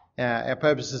Our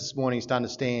purpose this morning is to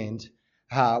understand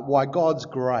why God's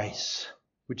grace,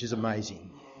 which is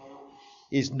amazing,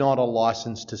 is not a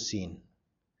license to sin.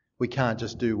 We can't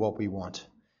just do what we want.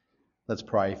 Let's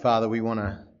pray. Father, we want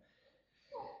to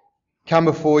come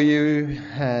before you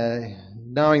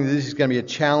knowing that this is going to be a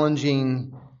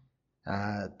challenging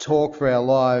talk for our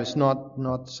lives,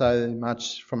 not so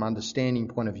much from understanding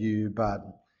point of view, but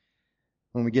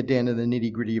when we get down to the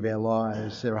nitty-gritty of our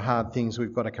lives, there are hard things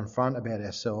we've got to confront about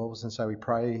ourselves. And so we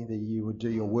pray that you would do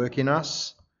your work in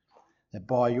us, that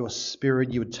by your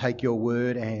Spirit you would take your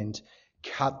word and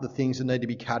cut the things that need to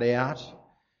be cut out,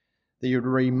 that you would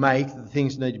remake the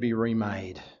things that need to be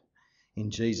remade. In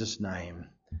Jesus' name,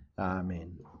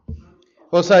 amen.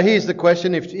 Well, so here's the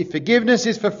question. If forgiveness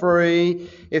is for free,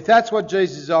 if that's what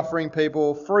Jesus is offering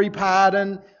people, free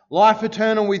pardon, life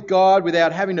eternal with God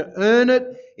without having to earn it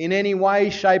in any way,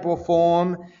 shape or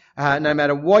form, no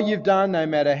matter what you've done, no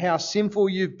matter how sinful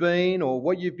you've been or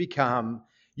what you've become,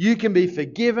 you can be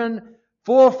forgiven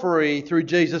for free through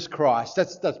Jesus Christ.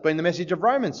 That's been the message of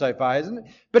Romans so far, isn't it?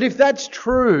 But if that's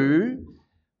true,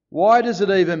 why does it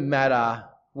even matter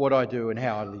what I do and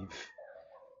how I live?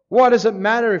 Why does it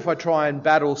matter if I try and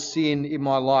battle sin in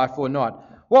my life or not?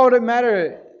 Why would it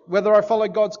matter whether I follow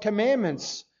God's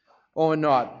commandments or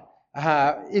not?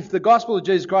 If the gospel of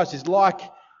Jesus Christ is like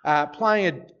playing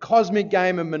a cosmic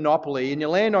game of Monopoly and you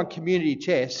land on community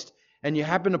chest and you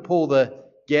happen to pull the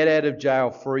get out of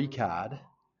jail free card,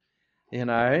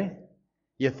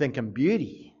 you're thinking,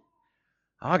 beauty.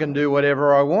 I can do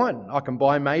whatever I want. I can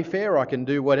buy Mayfair, I can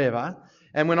do whatever.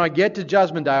 And when I get to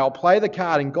Judgment Day, I'll play the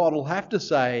card and God will have to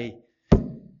say,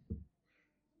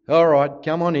 all right,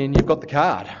 come on in, you've got the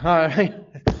card.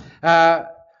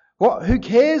 Who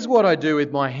cares what I do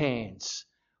with my hands,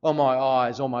 or my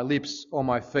eyes, or my lips, or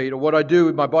my feet, or what I do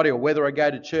with my body, or whether I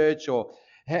go to church, or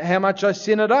how much I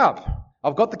sin it up?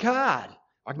 I've got the card.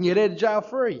 I can get out of jail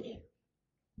free.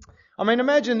 I mean,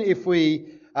 imagine if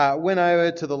we went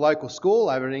over to the local school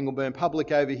over at Ingleburn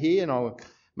Public over here, and I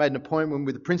made an appointment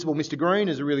with the principal, Mr. Green,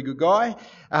 who's a really good guy,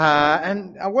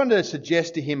 and I wanted to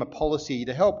suggest to him a policy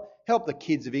to help the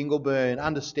kids of Ingleburn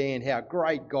understand how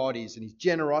great God is and His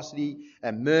generosity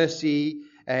and mercy,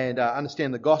 and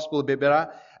understand the gospel a bit better.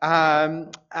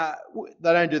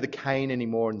 They don't do the cane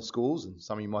anymore in the schools, and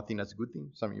some of you might think that's a good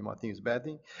thing, some of you might think it's a bad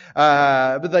thing.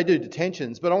 But they do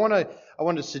detentions. But I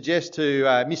want to suggest to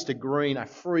Mr. Green a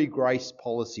free grace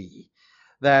policy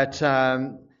that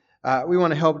we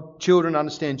want to help children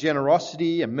understand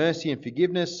generosity and mercy and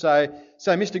forgiveness. So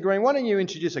Mr. Green, why don't you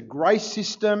introduce a grace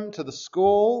system to the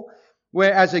school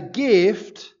where, as a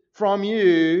gift from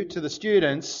you to the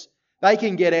students, they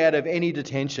can get out of any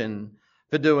detention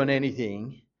for doing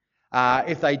anything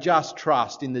if they just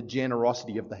trust in the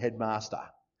generosity of the headmaster.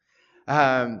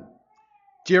 Do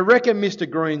you reckon Mr.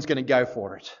 Green's going to go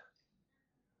for it?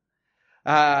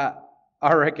 I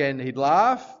reckon he'd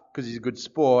laugh because he's a good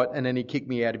sport, and then he'd kick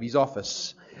me out of his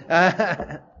office.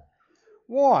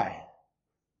 Why?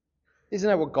 Isn't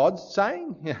that what God's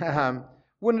saying?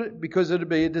 Wouldn't it? Because it'd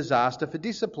be a disaster for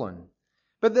discipline.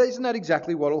 But isn't that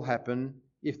exactly what will happen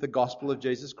if the gospel of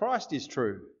Jesus Christ is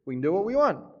true? We can do what we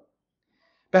want.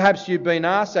 Perhaps you've been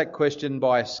asked that question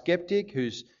by a skeptic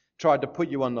who's tried to put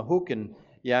you on the hook and,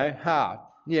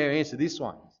 answer this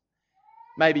one.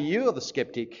 Maybe you're the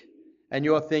skeptic and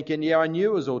you're thinking, I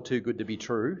knew it was all too good to be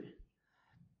true.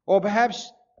 Or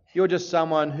perhaps you're just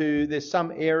someone who there's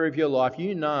some area of your life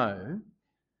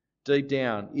deep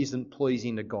down isn't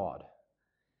pleasing to God.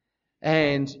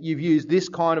 And you've used this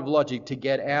kind of logic to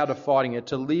get out of fighting it,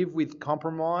 to live with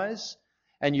compromise,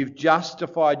 and you've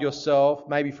justified yourself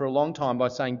maybe for a long time by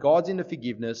saying, God's into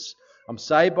forgiveness, I'm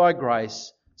saved by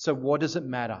grace, so what does it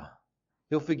matter?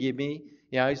 He'll forgive me.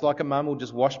 He's like a mum who'll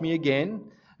just wash me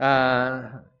again.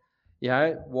 Why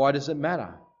does it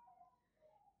matter?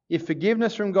 If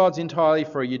forgiveness from God's entirely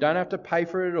free, you don't have to pay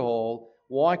for it at all,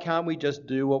 why can't we just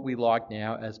do what we like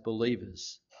now as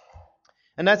believers?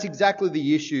 And that's exactly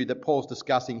the issue that Paul's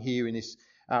discussing here in this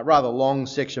rather long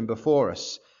section before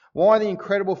us. Why the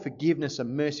incredible forgiveness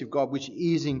and mercy of God, which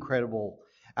is incredible,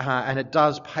 and it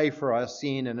does pay for our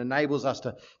sin and enables us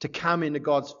to come into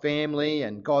God's family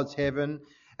and God's heaven,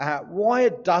 why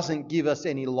it doesn't give us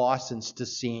any license to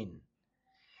sin.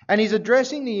 And he's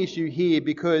addressing the issue here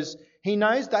because he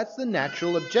knows that's the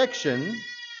natural objection.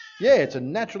 Yeah, it's a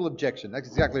natural objection. That's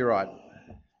exactly right.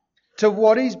 To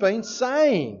what he's been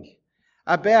saying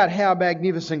about how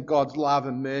magnificent God's love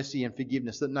and mercy and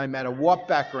forgiveness, that no matter what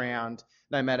background,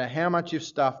 no matter how much you've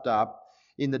stuffed up,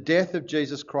 in the death of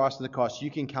Jesus Christ on the cross,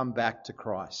 you can come back to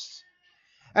Christ.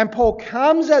 And Paul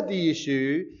comes at the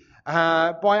issue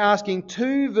by asking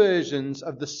two versions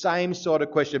of the same sort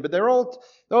of question, but they're all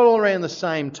around the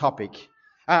same topic.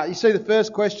 You see, the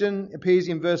first question appears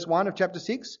in verse 1 of chapter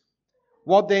 6.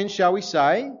 What then shall we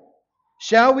say?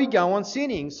 Shall we go on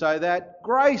sinning so that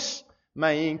grace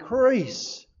may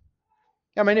increase?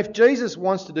 I mean, if Jesus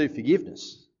wants to do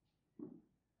forgiveness,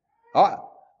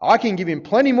 I can give him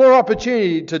plenty more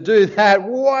opportunity to do that,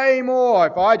 way more,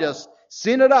 if I just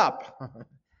sin it up.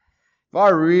 If I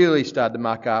really start to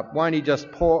muck up, won't he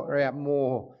just pour out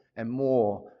more and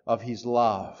more of his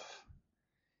love?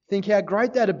 Think how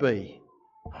great that'd be.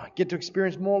 I get to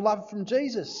experience more love from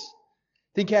Jesus.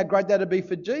 Think how great that'd be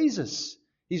for Jesus.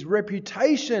 His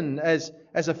reputation as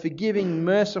a forgiving,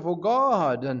 merciful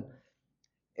God. And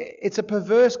it's a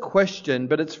perverse question,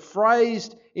 but it's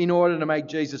phrased in order to make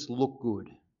Jesus look good.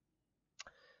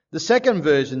 The second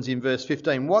version's in verse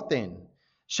 15. What then?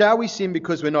 Shall we sin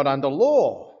because we're not under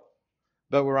law,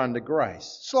 but we're under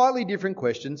grace? Slightly different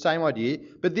question, same idea,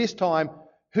 but this time,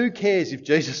 who cares if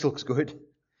Jesus looks good?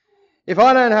 If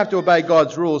I don't have to obey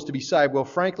God's rules to be saved, well,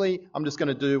 frankly, I'm just going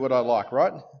to do what I like,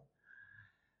 right?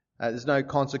 There's no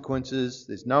consequences.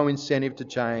 There's no incentive to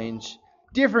change.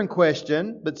 Different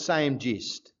question, but same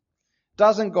gist.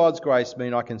 Doesn't God's grace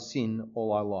mean I can sin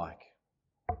all I like?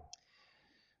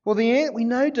 Well, we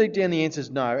know deep down the answer is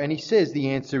no, and he says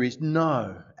the answer is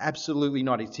no, absolutely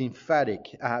not. It's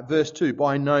emphatic. Verse 2,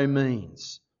 by no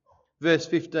means. Verse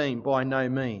 15, by no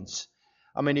means.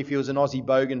 I mean, if he was an Aussie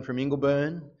bogan from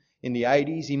Ingleburn in the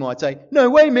 80s, he might say,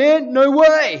 no way, man, no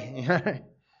way.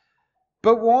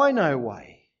 But why no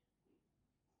way?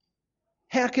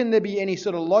 How can there be any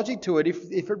sort of logic to it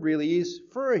if it really is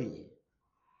free?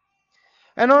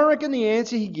 And I reckon the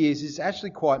answer he gives is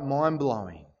actually quite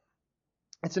mind-blowing.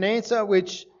 It's an answer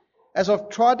which, as I've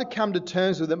tried to come to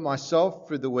terms with it myself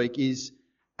through the week, is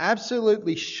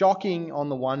absolutely shocking on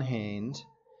the one hand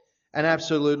and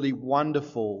absolutely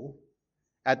wonderful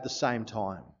at the same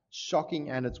time. Shocking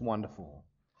and it's wonderful.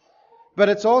 But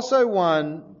it's also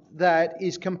one that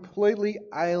is completely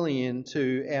alien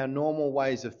to our normal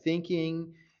ways of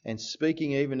thinking and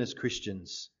speaking, even as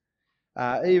Christians.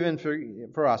 Even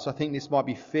for us, I think this might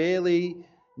be fairly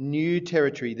new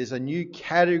territory. There's a new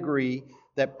category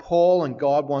that Paul and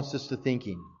God wants us to think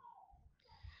in.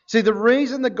 See, the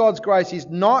reason that God's grace is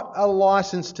not a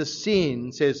license to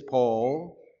sin, says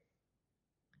Paul,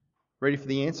 ready for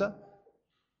the answer?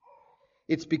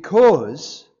 It's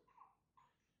because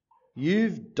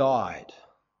you've died.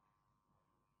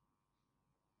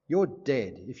 You're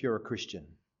dead if you're a Christian.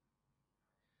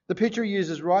 The picture he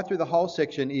uses right through the whole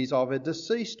section is of a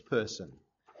deceased person.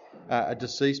 A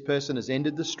deceased person has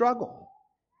ended the struggle.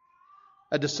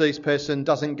 A deceased person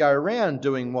doesn't go around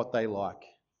doing what they like.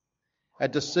 A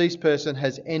deceased person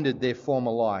has ended their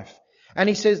former life. And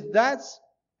he says that's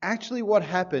actually what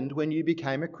happened when you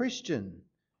became a Christian.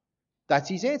 That's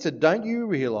his answer. Don't you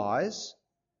realise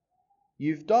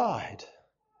you've died?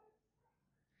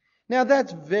 Now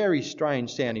that's very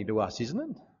strange sounding to us,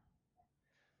 isn't it?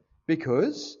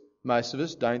 Because most of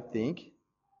us don't think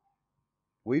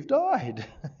we've died.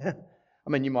 I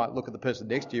mean, you might look at the person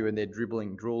next to you and they're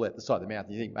dribbling drool out the side of the mouth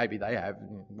and you think maybe they have,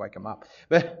 wake them up.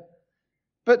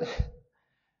 But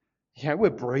you know, we're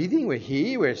breathing, we're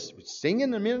here, we're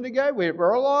singing a minute ago,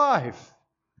 we're alive.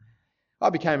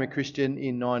 I became a Christian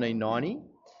in 1990,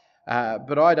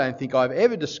 but I don't think I've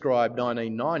ever described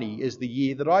 1990 as the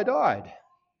year that I died.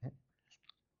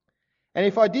 And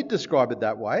if I did describe it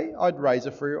that way, I'd raise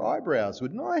a few eyebrows,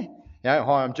 wouldn't I? You know,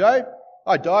 hi, I'm Joe.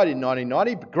 I died in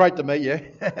 1990, but great to meet you.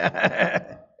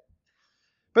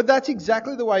 But that's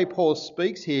exactly the way Paul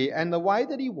speaks here and the way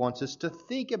that he wants us to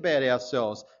think about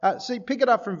ourselves. See, pick it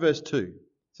up from verse 2.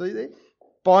 See there?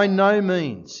 By no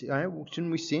means.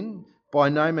 Shouldn't we sin? By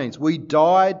no means. We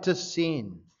died to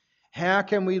sin. How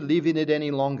can we live in it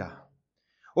any longer?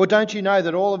 Or don't you know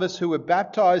that all of us who were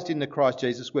baptised into Christ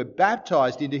Jesus were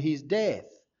baptised into his death?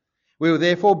 We were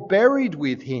therefore buried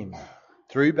with him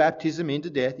through baptism into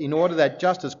death, in order that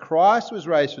just as Christ was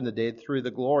raised from the dead through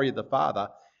the glory of the Father,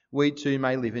 we too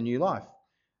may live a new life.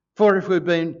 For if we've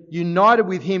been united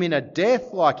with him in a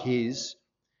death like his,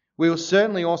 we will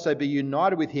certainly also be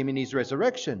united with him in his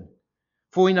resurrection.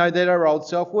 For we know that our old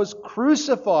self was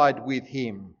crucified with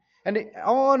him. And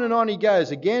on he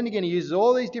goes. Again and again he uses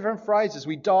all these different phrases.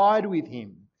 We died with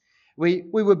him. We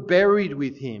were buried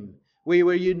with him. We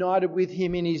were united with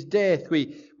him in his death.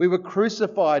 We were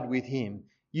crucified with him.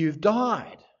 You've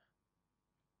died.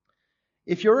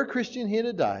 If you're a Christian here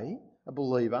today, a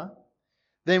believer,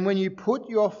 then when you put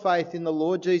your faith in the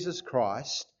Lord Jesus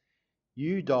Christ,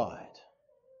 you died.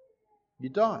 You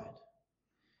died.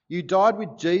 You died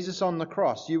with Jesus on the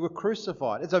cross. You were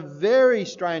crucified. It's a very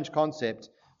strange concept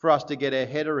for us to get our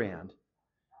head around,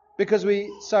 because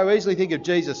we so easily think of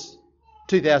Jesus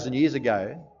 2,000 years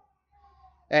ago,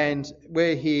 and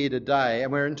we're here today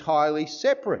and we're entirely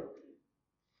separate.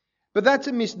 But that's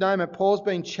a misnomer. Paul's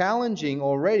been challenging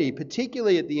already,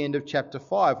 particularly at the end of chapter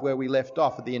 5, where we left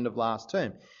off at the end of last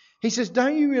term. He says,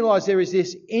 don't you realise there is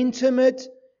this intimate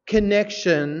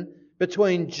connection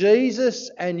between Jesus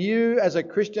and you as a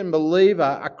Christian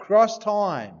believer across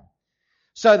time,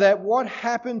 so that what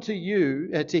happened to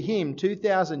you, to him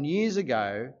 2,000 years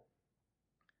ago,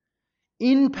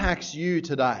 impacts you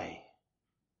today.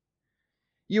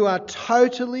 You are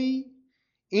totally,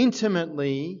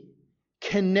 intimately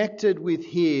connected with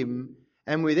him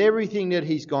and with everything that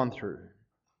he's gone through.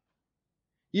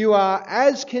 You are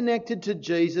as connected to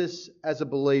Jesus as a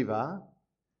believer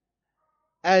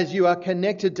as you are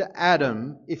connected to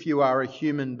Adam if you are a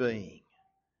human being.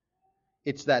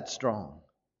 It's that strong.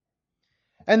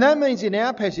 And that means in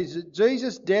our passage that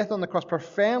Jesus' death on the cross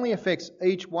profoundly affects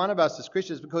each one of us as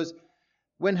Christians, because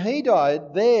when he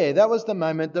died there, that was the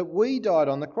moment that we died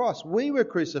on the cross. We were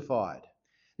crucified.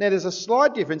 Now there's a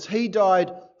slight difference. He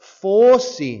died for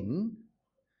sin.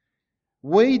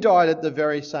 We died at the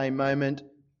very same moment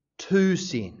to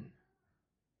sin.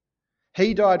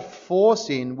 He died for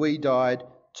sin. We died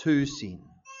to sin.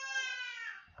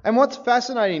 And what's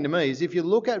fascinating to me is if you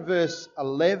look at verse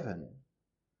 11,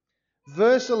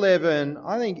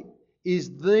 I think,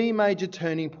 is the major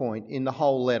turning point in the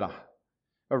whole letter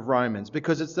of Romans,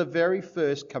 because it's the very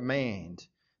first command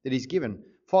that he's given.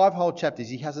 5 whole chapters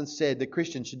he hasn't said that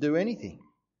Christians should do anything.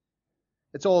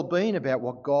 It's all been about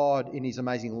what God in his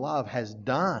amazing love has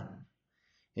done.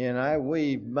 You know,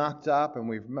 we've mucked up and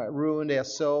we've ruined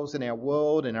ourselves and our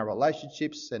world and our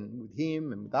relationships and with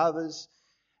him and with others.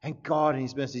 And God in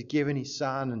his mercy has given his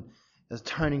son and as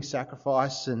atoning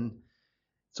sacrifice, and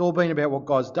it's all been about what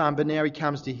God's done. But now he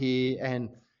comes to here and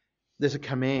there's a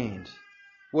command.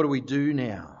 What do we do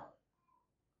now?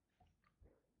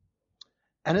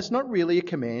 And it's not really a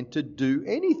command to do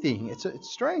anything. It's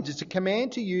strange. It's a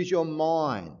command to use your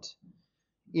mind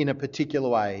in a particular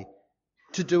way,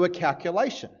 to do a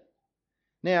calculation.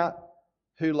 Now,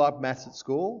 who loved maths at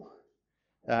school?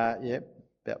 About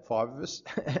 5 of us.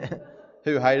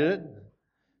 Who hated it?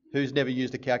 Who's never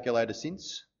used a calculator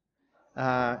since?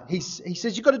 He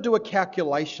says you've got to do a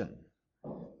calculation.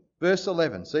 Verse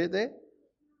 11, see it there?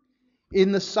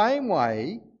 In the same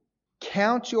way,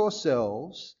 count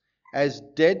yourselves as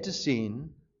dead to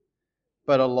sin,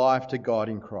 but alive to God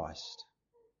in Christ.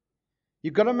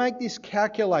 You've got to make this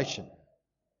calculation.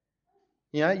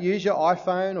 You know, use your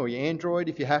iPhone or your Android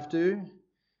if you have to.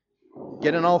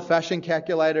 Get an old-fashioned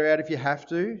calculator out if you have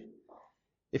to.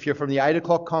 If you're from the 8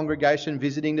 o'clock congregation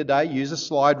visiting today, use a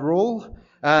slide rule.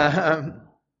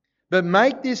 But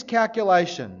make this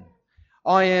calculation.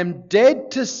 I am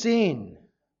dead to sin,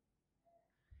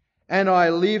 and I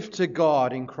live to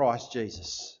God in Christ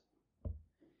Jesus.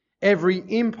 Every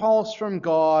impulse from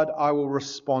God I will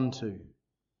respond to.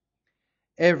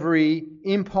 Every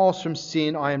impulse from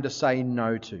sin I am to say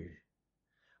no to.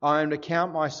 I am to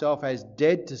count myself as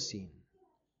dead to sin.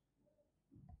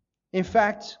 In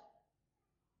fact,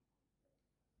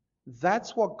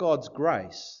 that's what God's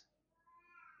grace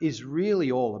is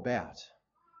really all about.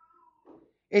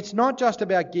 It's not just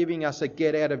about giving us a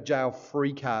get out of jail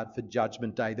free card for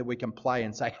Judgment Day that we can play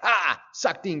and say, "Ha!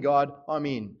 Sucked in, God, I'm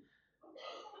in."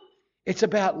 It's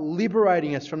about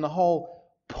liberating us from the whole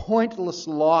pointless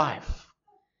life,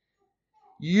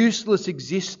 useless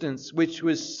existence, which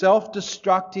was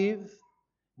self-destructive,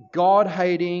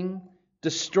 God-hating,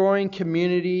 destroying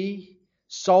community,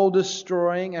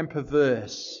 soul-destroying and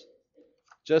perverse.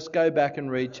 Just go back and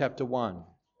read chapter 1.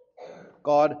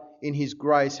 God, in his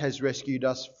grace, has rescued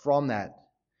us from that.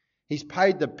 He's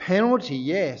paid the penalty,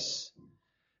 yes,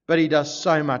 but he does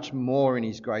so much more in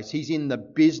his grace. He's in the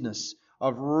business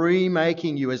of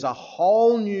remaking you as a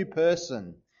whole new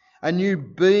person, a new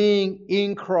being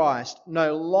in Christ,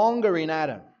 no longer in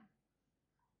Adam.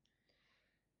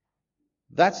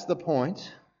 That's the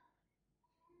point.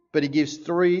 But he gives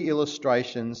 3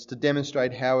 illustrations to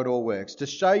demonstrate how it all works, to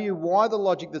show you why the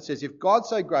logic that says, if God's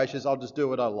so gracious, I'll just do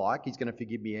what I like, he's going to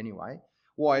forgive me anyway,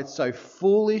 why it's so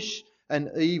foolish and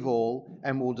evil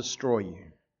and will destroy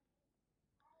you.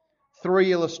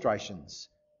 3 illustrations: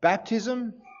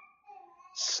 baptism,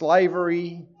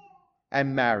 slavery,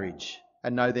 and marriage.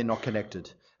 And no, they're not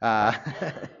connected. So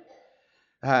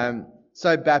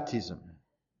baptism.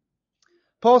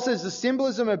 Paul says the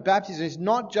symbolism of baptism is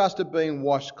not just of being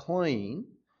washed clean,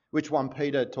 which 1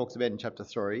 Peter talks about in chapter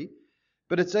 3,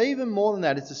 but it's even more than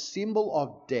that. It's a symbol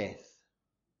of death.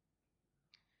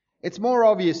 It's more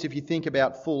obvious if you think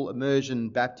about full immersion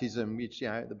baptism, which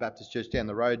the Baptist Church down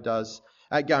the road does,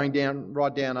 going down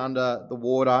right down under the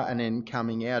water and then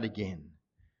coming out again.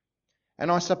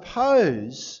 And I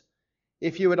suppose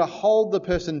if you were to hold the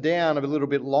person down a little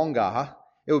bit longer,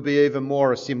 it would be even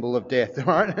more a symbol of death,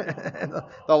 right?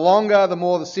 The longer, the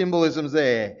more the symbolism's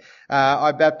there.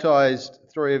 I baptised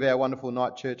 3 of our wonderful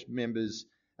night church members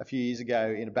a few years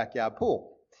ago in a backyard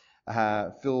pool.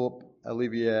 Philip,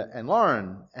 Olivia and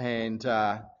Lauren. And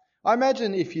I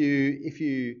imagine if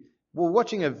you were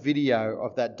watching a video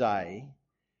of that day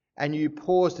and you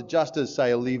paused just as,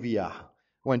 say, Olivia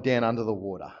went down under the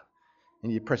water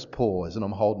and you press pause and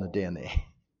I'm holding her down there.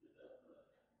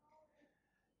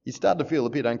 You start to feel a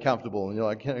bit uncomfortable and you're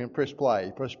like, press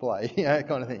play,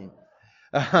 kind of thing.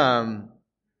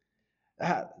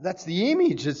 That's the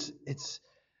image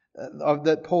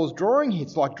that Paul's drawing here.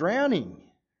 It's like drowning.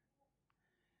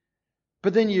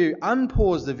 But then you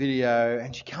unpause the video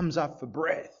and she comes up for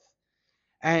breath.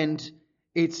 And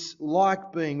it's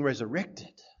like being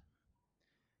resurrected.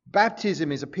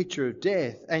 Baptism is a picture of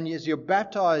death. And as you're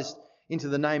baptised into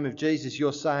the name of Jesus,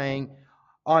 you're saying,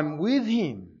 I'm with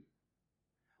him.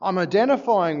 I'm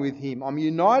identifying with him. I'm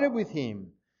united with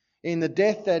him in the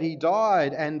death that he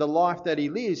died and the life that he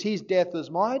lives. His death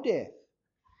is my death.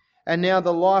 And now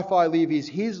the life I live is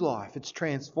his life. It's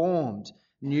transformed,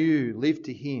 new, live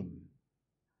to him.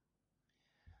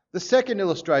 The second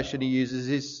illustration he uses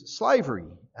is slavery,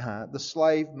 the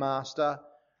slave-master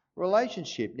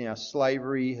relationship. Now,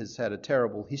 slavery has had a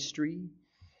terrible history,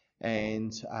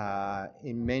 and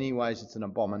in many ways it's an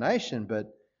abomination,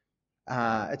 but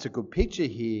it's a good picture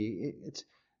here.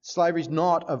 Slavery's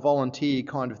not a volunteer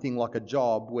kind of thing like a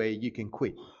job where you can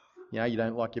quit. You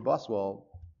don't like your boss, well,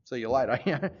 see you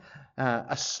later.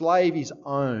 A slave is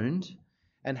owned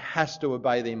and has to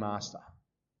obey their master.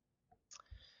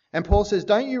 And Paul says,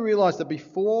 don't you realise that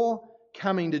before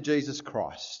coming to Jesus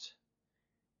Christ,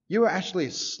 you were actually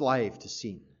a slave to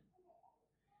sin?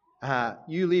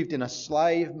 You lived in a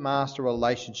slave-master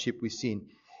relationship with sin.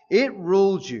 It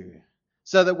ruled you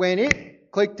so that when it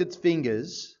clicked its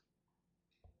fingers,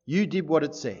 you did what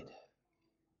it said.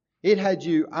 It had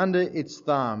you under its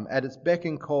thumb, at its beck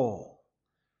and call.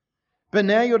 But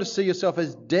now you're to see yourself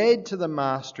as dead to the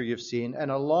mastery of sin and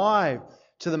alive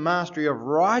to the mastery of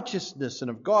righteousness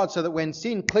and of God, so that when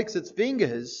sin clicks its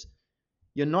fingers,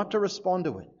 you're not to respond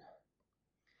to it.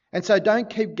 And so don't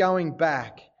keep going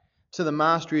back to the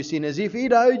mastery of sin as if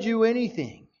it owed you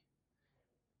anything.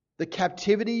 The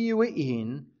captivity you were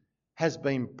in has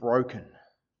been broken.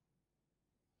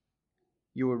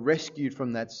 You were rescued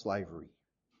from that slavery.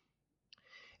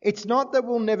 It's not that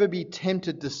we'll never be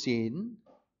tempted to sin.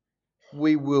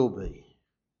 We will be.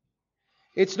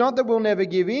 It's not that we'll never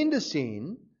give in to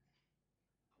sin,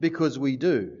 because we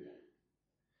do.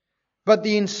 But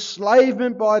the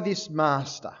enslavement by this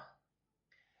master,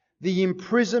 the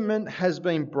imprisonment has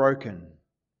been broken.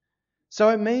 So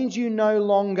it means you no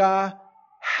longer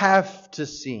have to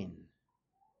sin.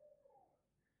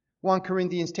 1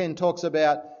 Corinthians 10 talks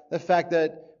about the fact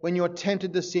that when you're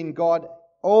tempted to sin, God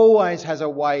always has a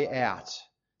way out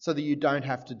so that you don't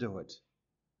have to do it.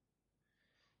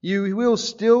 You will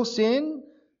still sin,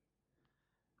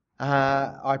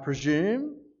 I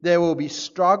presume. There will be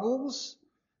struggles.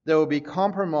 There will be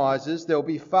compromises. There will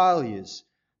be failures.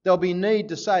 There will be need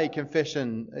to say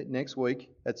confession next week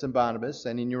at St. Barnabas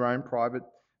and in your own private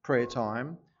prayer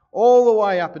time, all the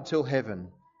way up until heaven.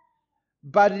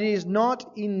 But it is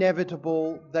not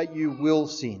inevitable that you will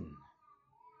sin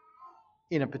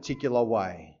in a particular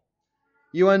way.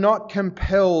 You are not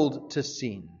compelled to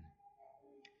sin.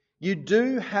 You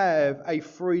do have a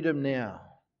freedom now.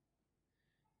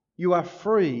 You are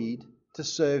freed to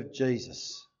serve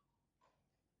Jesus.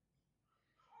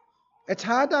 It's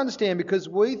hard to understand because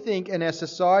we think, and our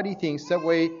society thinks, that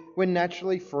we're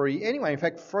naturally free anyway. In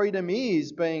fact, freedom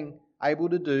is being able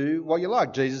to do what you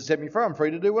like. Jesus set me free. I'm free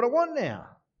to do what I want now.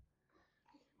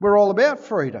 We're all about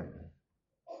freedom.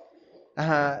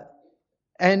 And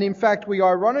in fact, we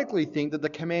ironically think that the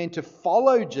command to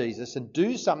follow Jesus and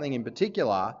do something in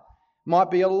particular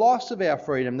might be a loss of our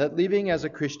freedom, that living as a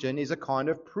Christian is a kind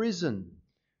of prison.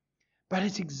 But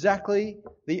it's exactly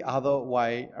the other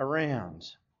way around.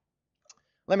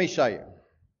 Let me show you.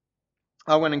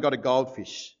 I went and got a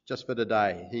goldfish just for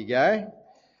today. Here you go.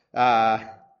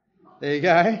 There you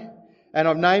go. And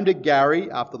I've named it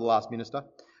Gary after the last minister.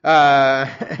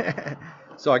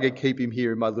 So I can keep him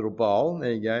here in my little bowl.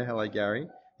 There you go. Hello, Gary.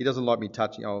 He doesn't like me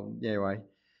touching. Oh, anyway.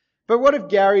 But what if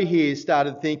Gary here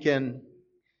started thinking,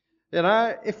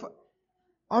 if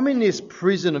I'm in this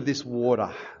prison of this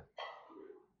water,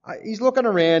 he's looking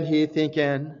around here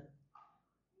thinking,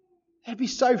 It'd be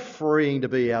so freeing to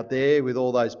be out there with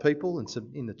all those people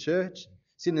in the church,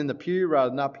 sitting in the pew rather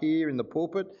than up here in the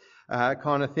pulpit,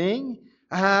 kind of thing.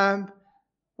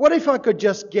 What if I could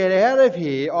just get out of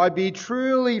here? I'd be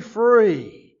truly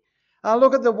free.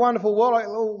 Look at the wonderful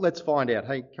world. Let's find out.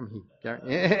 Hey, come here. Go.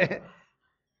 Yeah.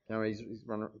 No, he's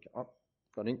running. Oh,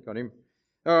 got him.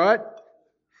 All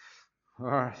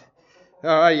right.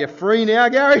 You're free now,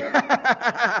 Gary?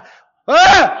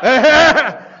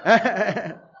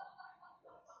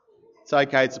 It's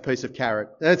okay, it's a piece of carrot.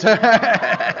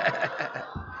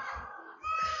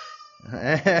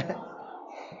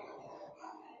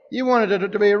 You wanted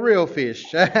it to be a real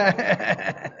fish.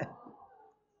 That's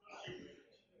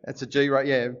a G, right?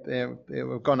 Yeah,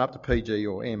 we've gone up to PG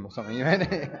or M or something.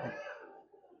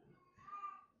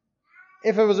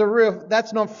 If it was a real...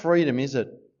 That's not freedom, is it?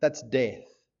 That's death.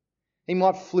 He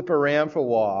might flip around for a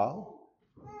while,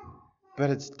 but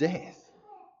it's death.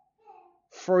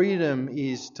 Freedom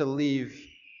is to live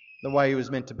the way he was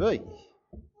meant to be,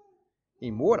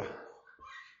 in water.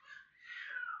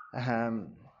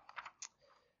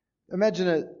 Imagine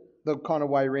it the kind of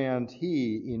way around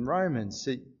here in Romans.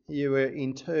 You were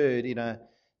interred in a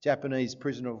Japanese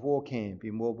prisoner of war camp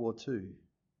in World War II.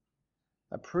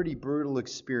 A pretty brutal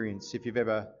experience if you've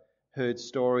ever heard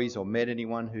stories or met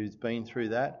anyone who's been through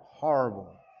that.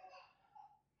 Horrible.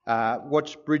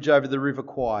 Watch Bridge Over the River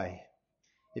Kwai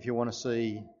if you want to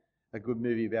see a good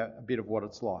movie about a bit of what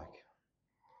it's like.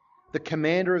 The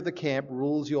commander of the camp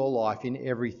rules your life in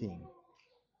everything.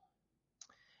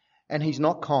 And he's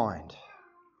not kind.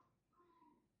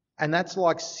 And that's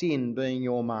like sin being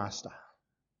your master.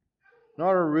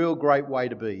 Not a real great way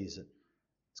to be, is it?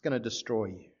 It's going to destroy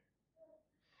you.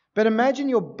 But imagine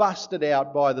you're busted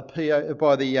out by the POW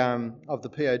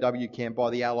camp by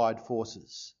the Allied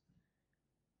forces.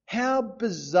 How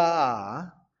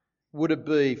bizarre would it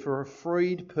be for a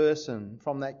freed person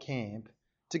from that camp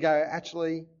to go,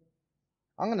 actually,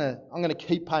 I'm going to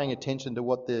keep paying attention to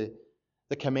what the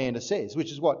commander says,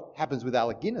 which is what happens with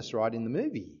Alec Guinness, right, in the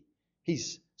movie.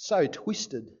 He's so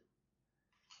twisted.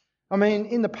 I mean,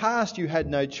 in the past you had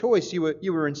no choice. You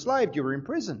were enslaved, you were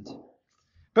imprisoned.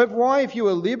 But why, if you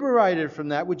were liberated from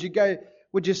that, would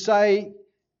you say,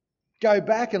 go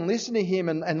back and listen to him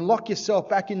and lock yourself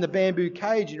back in the bamboo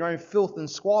cage in your own filth and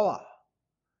squalor?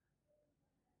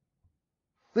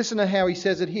 Listen to how he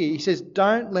says it here. He says,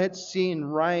 don't let sin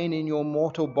reign in your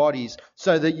mortal bodies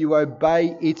so that you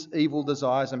obey its evil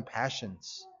desires and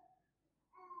passions.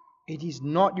 It is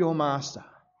not your master.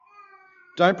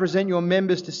 Don't present your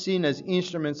members to sin as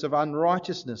instruments of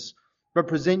unrighteousness, but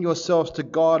present yourselves to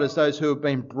God as those who have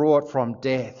been brought from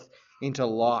death into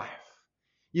life.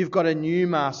 You've got a new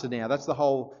master now. That's the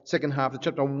whole second half of the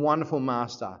chapter. A wonderful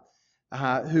master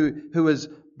who has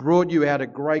brought you out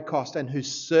at great cost and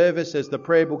whose service, as the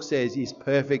prayer book says, is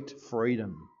perfect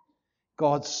freedom.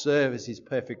 God's service is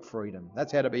perfect freedom.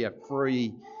 That's how to be a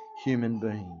free human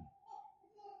being.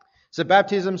 So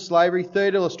baptism, slavery,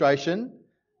 third illustration,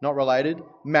 not related,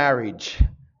 marriage.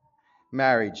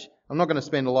 Marriage. I'm not going to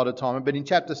spend a lot of time on it, but in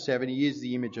chapter 7 he uses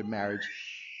the image of marriage.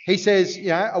 He says,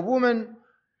 a woman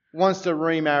wants to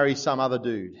remarry some other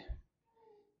dude.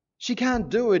 She can't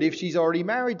do it if she's already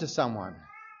married to someone.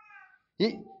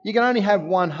 You can only have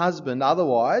one husband,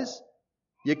 otherwise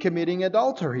you're committing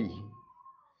adultery.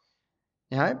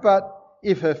 But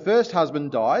if her first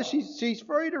husband dies, she's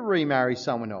free to remarry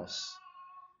someone else.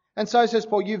 And so says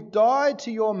Paul, you've died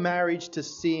to your marriage to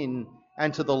sin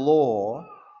and to the law,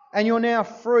 and you're now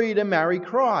free to marry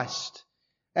Christ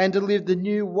and to live the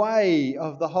new way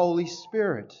of the Holy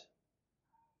Spirit.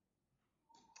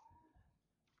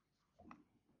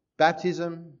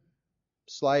 Baptism,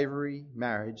 slavery,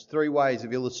 marriage, 3 ways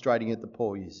of illustrating it that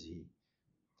Paul uses here.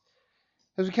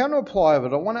 As we come to apply of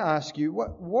it, I want to ask you,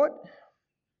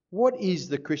 what is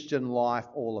the Christian life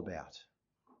all about?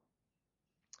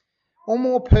 Or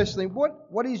more personally,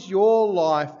 what is your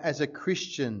life as a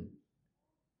Christian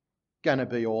going to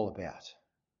be all about?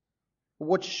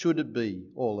 What should it be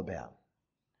all about?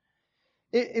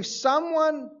 If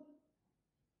someone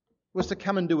was to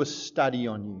come and do a study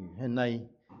on you and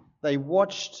they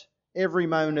watched every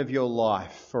moment of your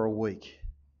life for a week,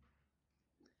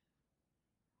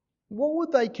 what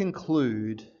would they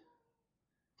conclude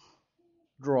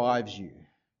drives you?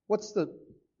 What's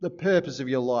the purpose of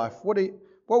your life?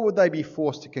 What would they be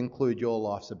forced to conclude your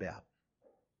life's about?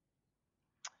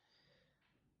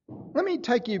 Let me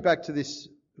take you back to this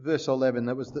verse 11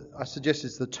 I suggest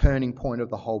is the turning point of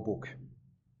the whole book.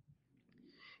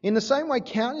 In the same way,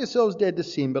 count yourselves dead to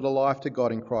sin, but alive to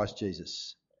God in Christ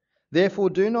Jesus. Therefore,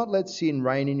 do not let sin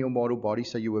reign in your mortal body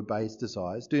so you obey its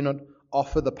desires. Do not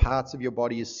offer the parts of your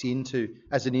body as sin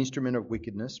as an instrument of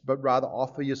wickedness, but rather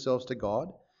offer yourselves to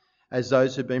God as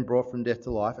those who've been brought from death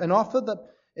to life, and offer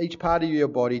each part of your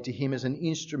body to him as an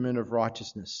instrument of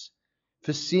righteousness.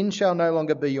 For sin shall no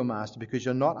longer be your master, because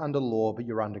you're not under law, but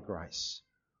you're under grace.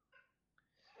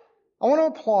 I want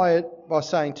to apply it by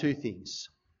saying two things.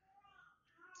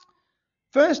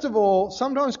 First of all,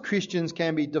 sometimes Christians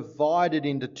can be divided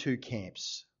into two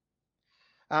camps.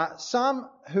 Some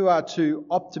who are too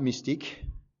optimistic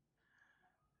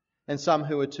and some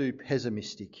who are too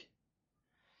pessimistic.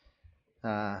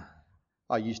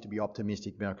 I used to be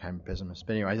optimistic, but I became a pessimist.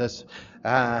 But anyway, that's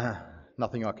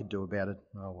nothing I could do about it.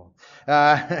 Oh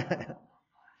well.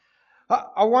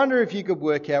 I wonder if you could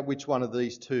work out which one of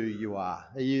these two you are.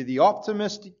 Are you the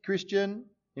optimistic Christian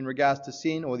in regards to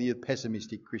sin, or the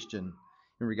pessimistic Christian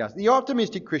in regards? The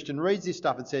optimistic Christian reads this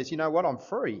stuff and says, you know what, I'm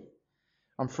free.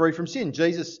 I'm free from sin.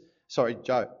 Joe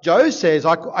says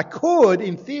I could,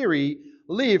 in theory,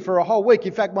 live for a whole week,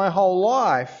 in fact my whole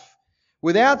life,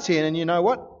 without sin, and you know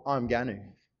what? I'm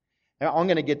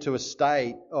going to get to a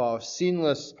state of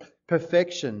sinless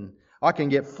perfection. I can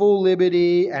get full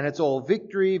liberty, and it's all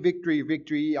victory, victory,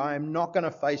 victory. I am not going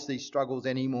to face these struggles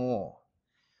anymore.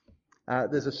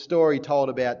 There's a story told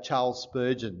about Charles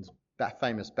Spurgeon, that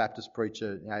famous Baptist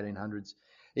preacher in the 1800s.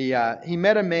 He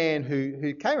met a man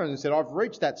who came and said, I've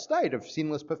reached that state of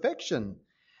sinless perfection.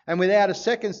 And without a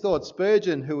second's thought,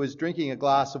 Spurgeon, who was drinking a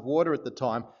glass of water at the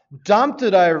time, dumped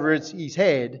it over his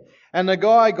head, and the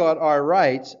guy got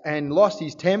irate and lost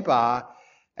his temper,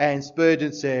 and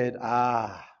Spurgeon said,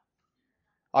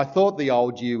 I thought the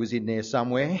old you was in there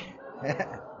somewhere.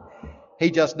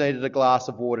 He just needed a glass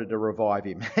of water to revive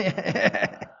him.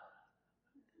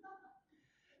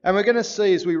 And we're going to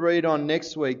see as we read on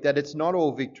next week that it's not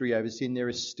all victory over sin. There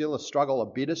is still a struggle, a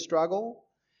bitter struggle.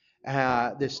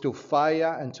 There's still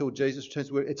failure until Jesus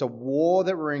returns. It's a war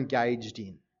that we're engaged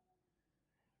in.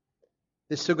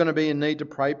 There's still going to be a need to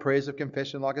pray prayers of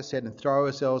confession, like I said, and throw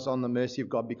ourselves on the mercy of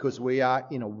God, because we are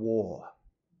in a war.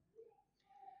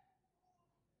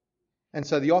 And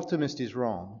so the optimist is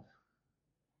wrong.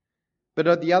 But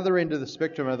at the other end of the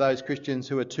spectrum are those Christians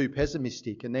who are too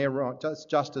pessimistic, and they're wrong,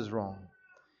 just as wrong,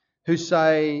 who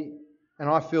say, and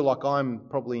I feel like I'm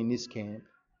probably in this camp,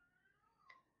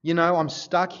 you know, I'm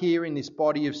stuck here in this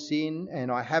body of sin and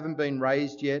I haven't been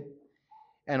raised yet,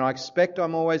 and I expect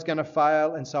I'm always going to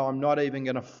fail, and so I'm not even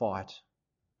going to fight.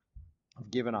 I've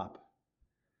given up.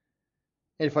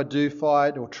 And if I do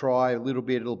fight or try a little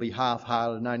bit, it'll be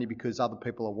half-hearted and only because other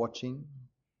people are watching.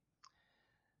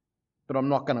 But I'm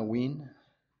not going to win.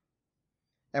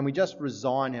 And we just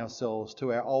resign ourselves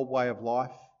to our old way of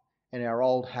life and our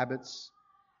old habits,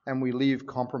 and we live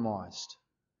compromised.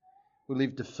 We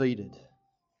live defeated.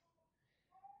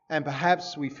 And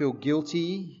perhaps we feel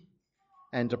guilty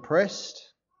and depressed,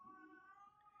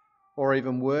 or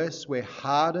even worse, we're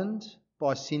hardened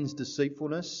by sin's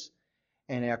deceitfulness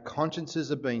and our consciences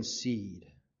have been seared.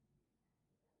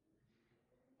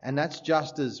 And that's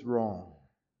just as wrong.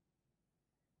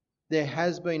 There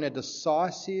has been a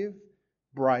decisive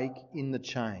break in the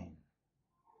chain.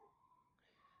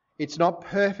 It's not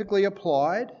perfectly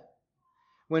applied.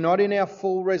 We're not in our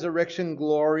full resurrection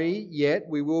glory yet.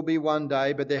 We will be one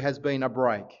day, but there has been a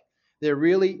break. There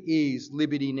really is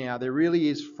liberty now. There really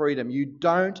is freedom. You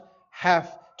don't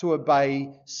have to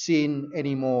obey sin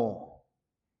anymore.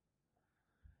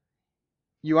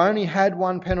 You only had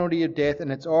one penalty of death,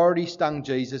 and it's already stung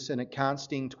Jesus, and it can't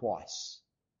sting twice.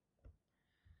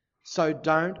 So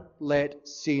don't let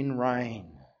sin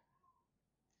reign.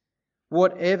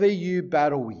 Whatever you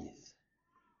battle with,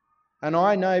 and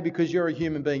I know because you're a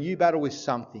human being, you battle with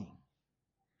something.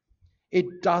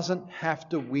 It doesn't have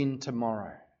to win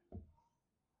tomorrow.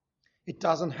 It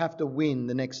doesn't have to win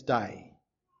the next day.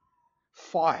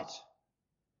 Fight.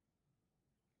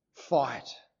 Fight.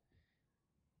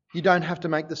 You don't have to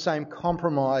make the same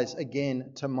compromise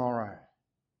again tomorrow.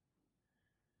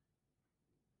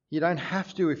 You don't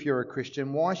have to if you're a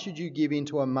Christian. Why should you give in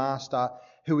to a master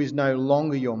who is no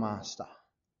longer your master?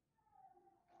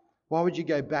 Why would you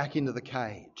go back into the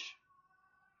cage?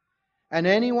 And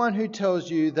anyone who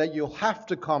tells you that you'll have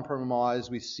to compromise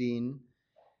with sin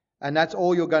and that's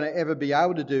all you're going to ever be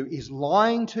able to do is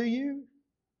lying to you.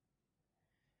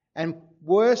 And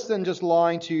worse than just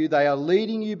lying to you, they are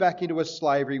leading you back into a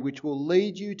slavery which will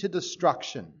lead you to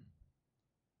destruction.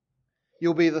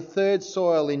 You'll be the third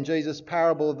soil in Jesus'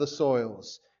 parable of the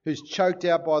soils, who's choked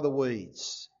out by the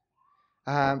weeds.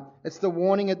 It's the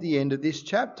warning at the end of this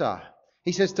chapter.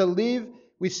 He says to live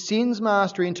with sin's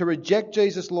mastery and to reject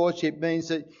Jesus' lordship means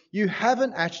that you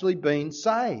haven't actually been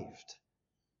saved.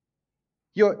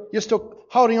 You're still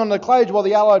holding on to the clothes while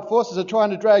the Allied forces are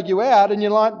trying to drag you out, and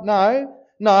you're like, no,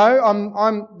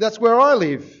 that's where I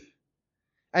live.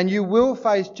 And you will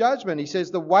face judgment. He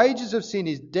says the wages of sin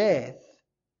is death.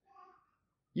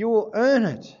 You will earn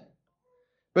it.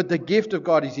 But the gift of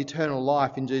God is eternal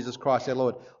life in Jesus Christ our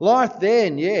Lord. Life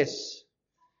then, yes,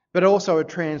 but also a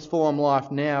transformed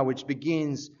life now, which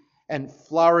begins and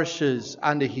flourishes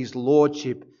under His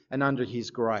lordship and under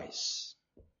His grace.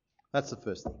 That's the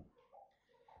first thing.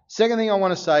 Second thing I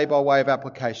want to say by way of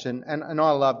application, and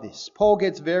I love this. Paul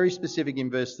gets very specific in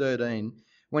verse 13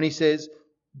 when he says,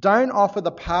 don't offer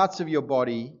the parts of your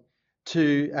body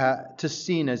to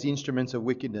sin as instruments of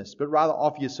wickedness, but rather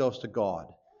offer yourselves to God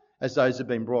as those who have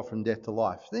been brought from death to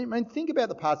life. I mean, think about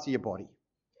the parts of your body.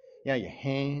 You know, your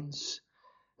hands,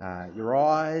 your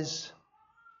eyes,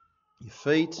 your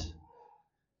feet,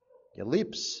 your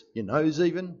lips, your nose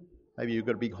even. Maybe you've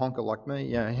got a big honker like me.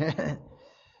 Yeah.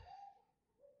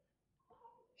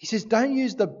 He says, don't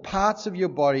use the parts of your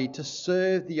body to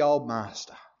serve the old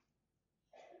master.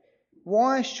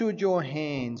 Why should your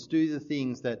hands do the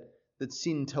things that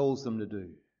sin tells them to do?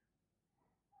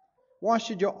 Why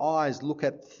should your eyes look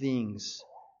at things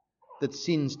that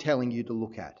sin's telling you to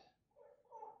look at?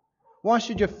 Why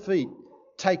should your feet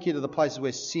take you to the places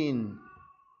where sin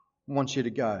wants you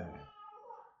to go?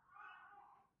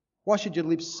 Why should your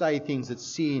lips say things that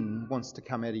sin wants to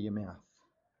come out of your mouth?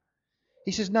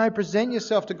 He says, no, present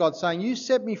yourself to God saying, you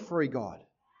set me free, God.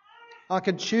 I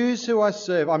can choose who I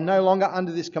serve. I'm no longer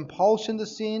under this compulsion to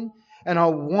sin, and I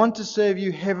want to serve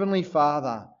you, Heavenly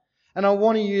Father. And I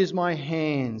want to use my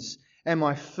hands and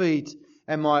my feet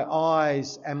and my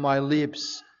eyes and my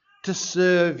lips to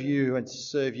serve you and to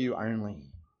serve you only.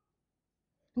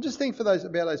 And just think about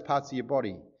those parts of your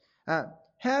body. How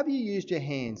have you used your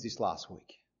hands this last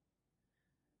week?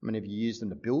 I mean, have you used them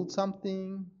to build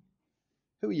something?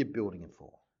 Who are you building it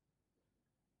for?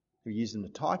 Have you used them to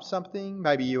type something?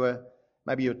 Maybe you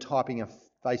were typing a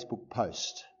Facebook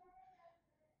post.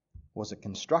 Was it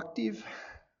constructive?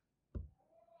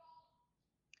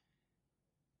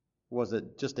 Was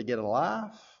it just to get a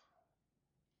laugh?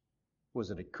 Was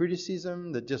it a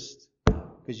criticism that just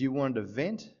because you wanted to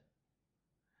vent?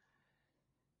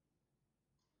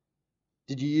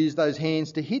 Did you use those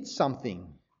hands to hit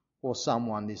something or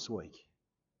someone this week?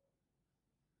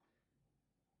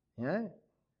 You know,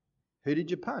 who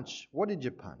did you punch? What did you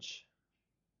punch?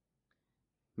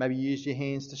 Maybe you used your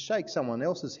hands to shake someone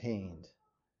else's hand.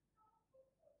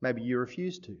 Maybe you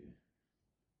refused to.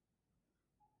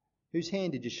 Whose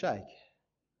hand did you shake?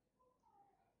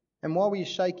 And why were you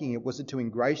shaking it? Was it to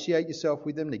ingratiate yourself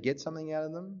with them, to get something out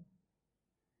of them?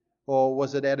 Or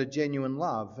was it out of genuine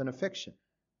love and affection?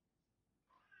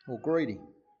 Or greeting?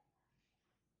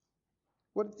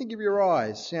 Think of your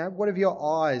eyes. You know, what have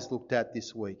your eyes looked at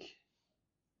this week?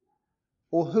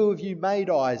 Or who have you made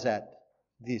eyes at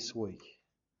this week?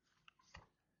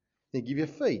 Think of your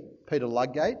feet. Peter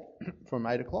Ludgate from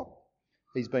 8 o'clock.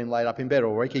 He's been laid up in bed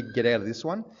all week. He can get out of this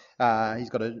one. He's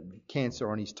got a cancer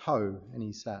on his toe and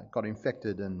he's got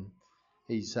infected and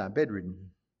he's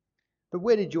bedridden. But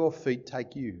where did your feet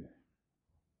take you?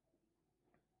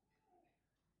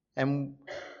 And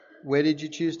where did you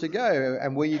choose to go?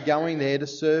 And were you going there to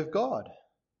serve God?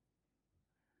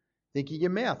 Think of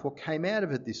your mouth. What came out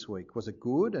of it this week? Was it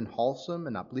good and wholesome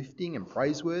and uplifting and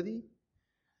praiseworthy?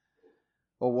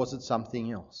 Or was it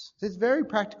something else? It's very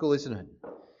practical, isn't it?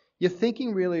 You're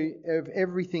thinking really of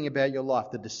everything about your life,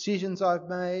 the decisions I've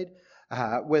made,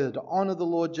 whether to honour the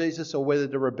Lord Jesus or whether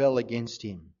to rebel against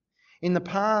Him. In the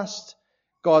past,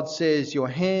 God says your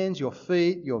hands, your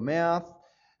feet, your mouth,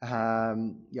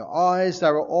 your eyes, they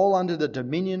were all under the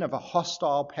dominion of a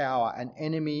hostile power, an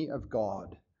enemy of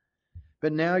God.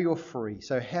 But now you're free.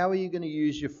 So how are you going to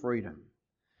use your freedom?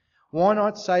 Why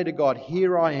not say to God,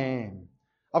 here I am.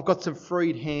 I've got some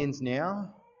freed hands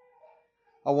now.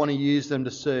 I want to use them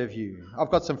to serve you.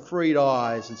 I've got some freed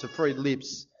eyes and some freed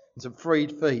lips and some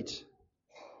freed feet.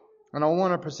 And I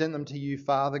want to present them to you,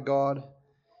 Father God,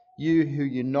 you who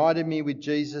united me with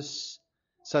Jesus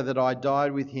so that I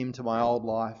died with Him to my old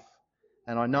life.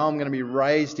 And I know I'm going to be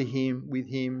raised to Him with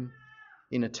Him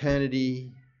in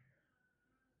eternity.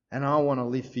 And I want to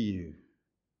live for you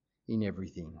in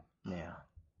everything now.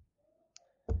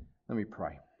 Let me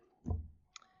pray.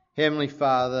 Heavenly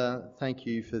Father, thank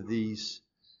you for these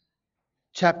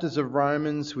chapters of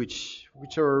Romans which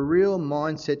are a real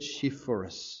mindset shift for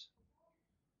us.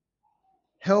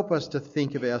 Help us to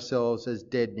think of ourselves as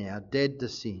dead now, dead to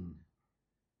sin.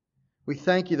 We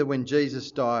thank you that when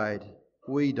Jesus died,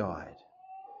 we died.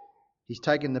 He's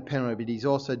taken the penalty, but He's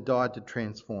also died to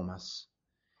transform us.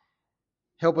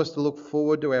 Help us to look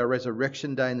forward to our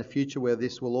resurrection day in the future where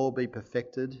this will all be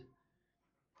perfected.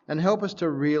 And help us to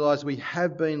realise we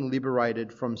have been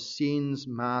liberated from sin's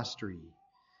mastery.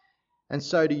 And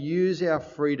so to use our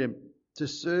freedom to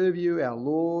serve you, our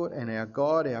Lord and our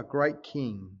God, our great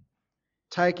King.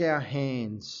 Take our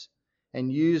hands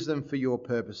and use them for your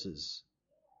purposes.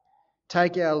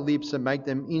 Take our lips and make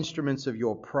them instruments of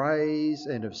your praise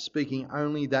and of speaking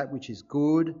only that which is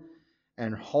good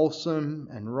and wholesome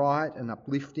and right and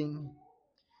uplifting.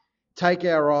 Take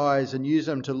our eyes and use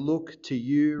them to look to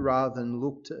you rather than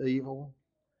look to evil.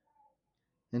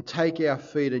 And take our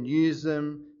feet and use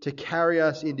them to carry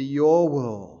us into your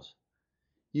world,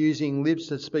 using lips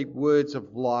that speak words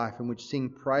of life and which sing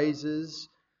praises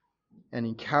and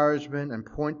encouragement and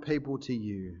point people to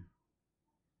you.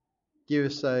 Give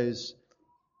us those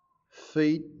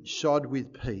feet shod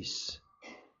with peace,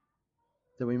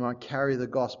 that we might carry the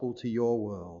gospel to your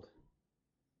world.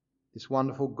 This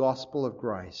wonderful gospel of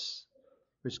grace,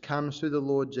 which comes through the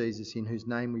Lord Jesus, in whose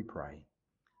name we pray.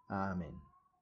 Amen.